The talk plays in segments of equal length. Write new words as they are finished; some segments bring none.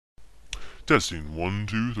Testing 1,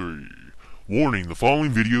 2, 3. Warning, the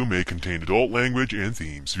following video may contain adult language and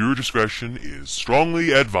themes. Viewer discretion is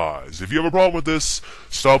strongly advised. If you have a problem with this,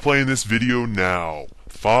 stop playing this video now.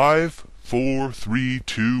 5, 4, 3,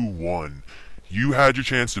 2, 1. You had your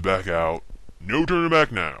chance to back out. No turning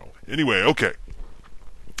back now. Anyway, okay.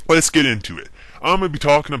 Let's get into it. I'm going to be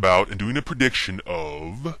talking about and doing a prediction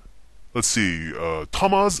of,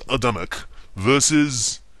 Tomasz Adamek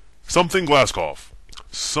versus something Glazkov.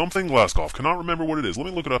 Something Glazkov. Cannot remember what it is. Let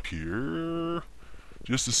me look it up here.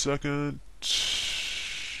 Just a second.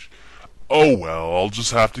 Oh well, I'll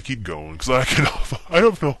just have to keep going because I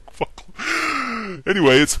have no fuck.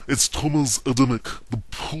 Anyway, it's Tomasz Adamek, the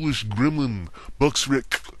Polish gremlin.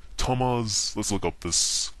 Buxrick Tomasz. Let's look up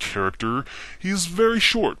this character. He's very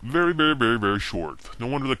short. Very, very, very, very short. No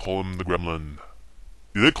wonder they call him the Gremlin.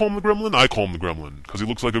 Do they call him the Gremlin? I call him the Gremlin because he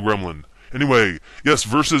looks like a gremlin. Anyway, yes,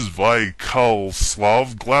 versus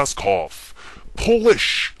Vyacheslav Glazkov.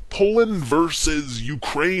 Polish. Poland versus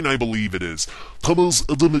Ukraine, I believe it is. Tomasz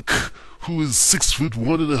Adamek, who is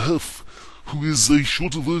 6'1.5", who is a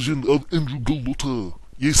shorter version of Andrew Golota.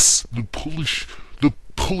 Yes, the Polish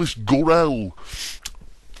Goral.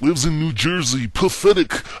 Lives in New Jersey.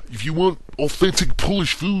 Pathetic. If you want authentic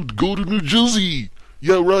Polish food, go to New Jersey.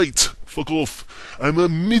 Yeah, right. Fuck off. I'm a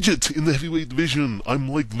midget in the heavyweight division. I'm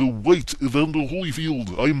like the white Evander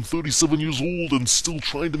Holyfield. I am 37 years old and still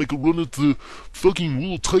trying to make a run at the fucking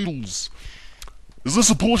world titles. Is this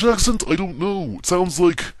a Polish accent? I don't know. It sounds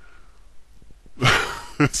like...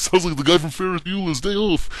 it sounds like the guy from Ferris Bueller's Day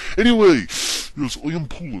Off. Anyway, yes, I am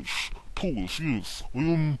Polish. Polish, yes. I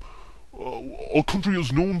am... our country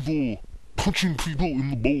is known for punching people in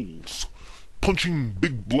the balls. Punching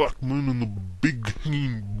big black men in the big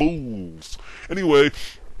hanging balls. Anyway,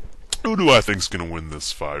 who do I think's gonna win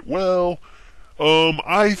this fight? Well,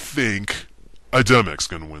 I think Adamek's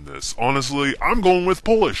gonna win this. Honestly, I'm going with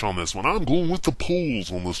Polish on this one. I'm going with the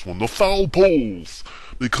Poles on this one. The foul Poles.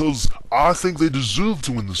 Because I think they deserve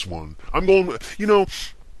to win this one. I'm going with,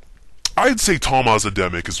 I'd say Tomasz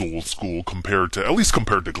Adamek is old school at least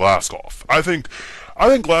compared to Glazkov. I think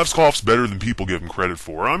Glazkov's better than people give him credit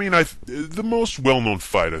for. I mean, the most well-known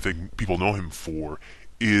fight I think people know him for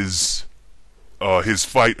is his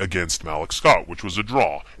fight against Malik Scott, which was a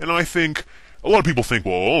draw. And I think a lot of people think,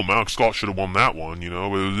 well, Malik Scott should have won that one. It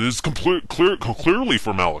is clearly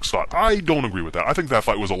for Malik Scott. I don't agree with that. I think that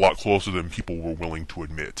fight was a lot closer than people were willing to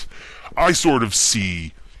admit. I sort of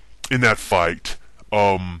see in that fight,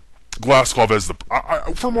 Glazkov as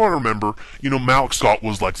from what I remember, Malik Scott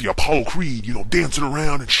was like the Apollo Creed, dancing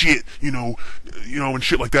around and shit, and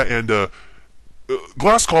shit like that, and,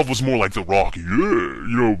 Glazkov was more like the Rocky,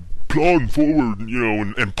 plowing forward,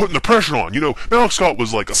 and putting the pressure on, Malik Scott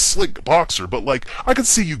was like a slick boxer, but I could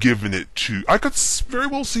see I could very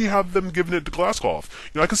well see them giving it to Glazkov,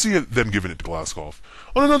 I could see them giving it to Glazkov.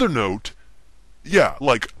 On another note, yeah,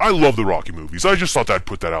 I love the Rocky movies. I just thought I'd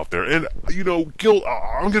put that out there, and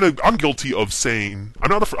I'm guilty of saying I'm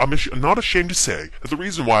not ashamed to say that the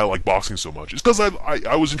reason why I like boxing so much is because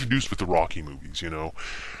I was introduced with the Rocky movies.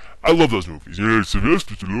 I love those movies. Yeah,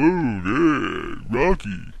 Sylvester Stallone, yeah,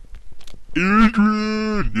 Rocky,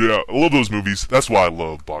 Adrian. Yeah, I love those movies. That's why I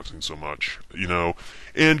love boxing so much.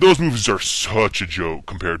 And those movies are such a joke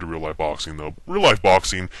compared to real life boxing, though. Real life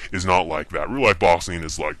boxing is not like that. Real life boxing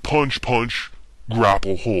is like punch,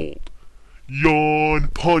 grapple, hold. Yawn,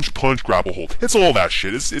 punch, grapple, hold. It's all that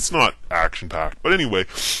shit. It's not action-packed. But anyway,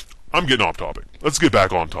 I'm getting off topic. Let's get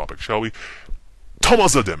back on topic, shall we?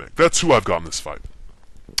 Tomasz Adamek. That's who I've got in this fight.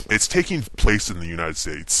 It's taking place in the United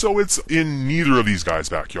States, so it's in neither of these guys'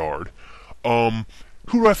 backyard. Who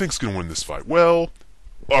do I think's gonna win this fight? Well,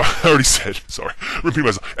 I already said, sorry, repeat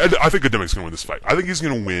myself. I think Adamek's gonna win this fight. I think he's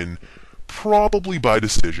gonna win probably by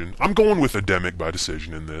decision. I'm going with Adamek by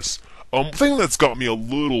decision in this. Thing that's got me a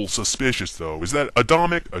little suspicious, though, is that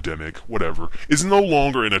Adamek, whatever, is no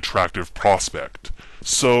longer an attractive prospect.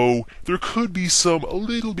 So, there could be a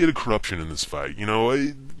little bit of corruption in this fight.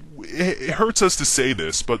 It hurts us to say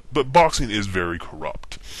this, but boxing is very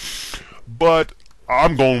corrupt. But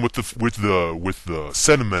I'm going with the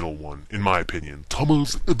sentimental one, in my opinion.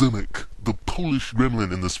 Tomasz Adamek, the Polish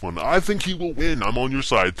gremlin in this one. I think he will win. I'm on your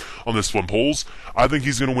side on this one, Poles. I think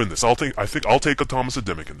he's going to win this. I think I'll take a Tomasz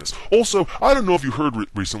Adamek in this. Also, I don't know if you heard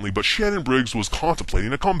recently, but Shannon Briggs was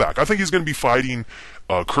contemplating a comeback. I think he's going to be fighting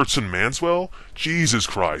Kurtzon Manswell. Jesus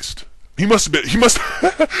Christ. He must have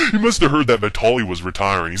heard that Vitaly was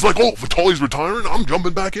retiring. He's like, oh, Vitaly's retiring? I'm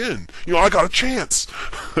jumping back in. I got a chance.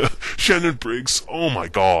 Shannon Briggs, oh my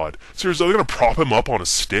god. Seriously, they're gonna prop him up on a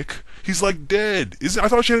stick? He's like dead. I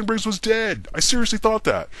thought Shannon Briggs was dead. I seriously thought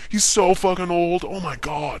that. He's so fucking old. Oh my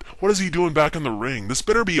god. What is he doing back in the ring? This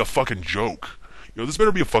better be a fucking joke. This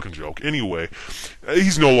better be a fucking joke. Anyway,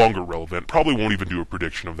 he's no longer relevant. Probably won't even do a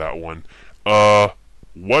prediction of that one.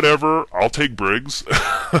 Whatever. I'll take Briggs.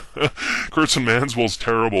 Kurtzman Manswell's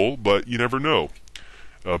terrible, but you never know.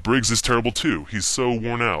 Briggs is terrible too. He's so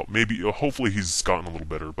worn out. Maybe, hopefully he's gotten a little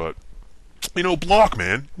better, but, block,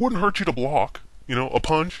 man. Wouldn't hurt you to block. A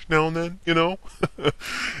punch now and then,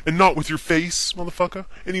 and not with your face, motherfucker.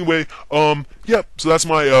 Anyway, yep, so that's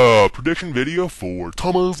my, prediction video for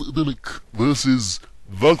Tomasz Adamek versus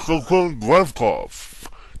Vyacheslav Glazkov.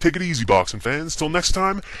 Take it easy, boxing fans. Till next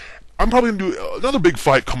time, I'm probably gonna do another big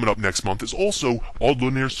fight coming up next month. It's also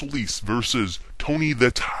Aldonir Solis versus Tony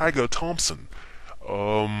the Tiger Thompson.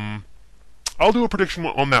 I'll do a prediction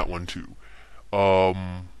on that one, too.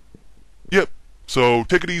 Yep. So,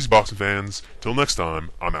 take it easy, boxing fans. Till next time,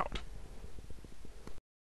 I'm out.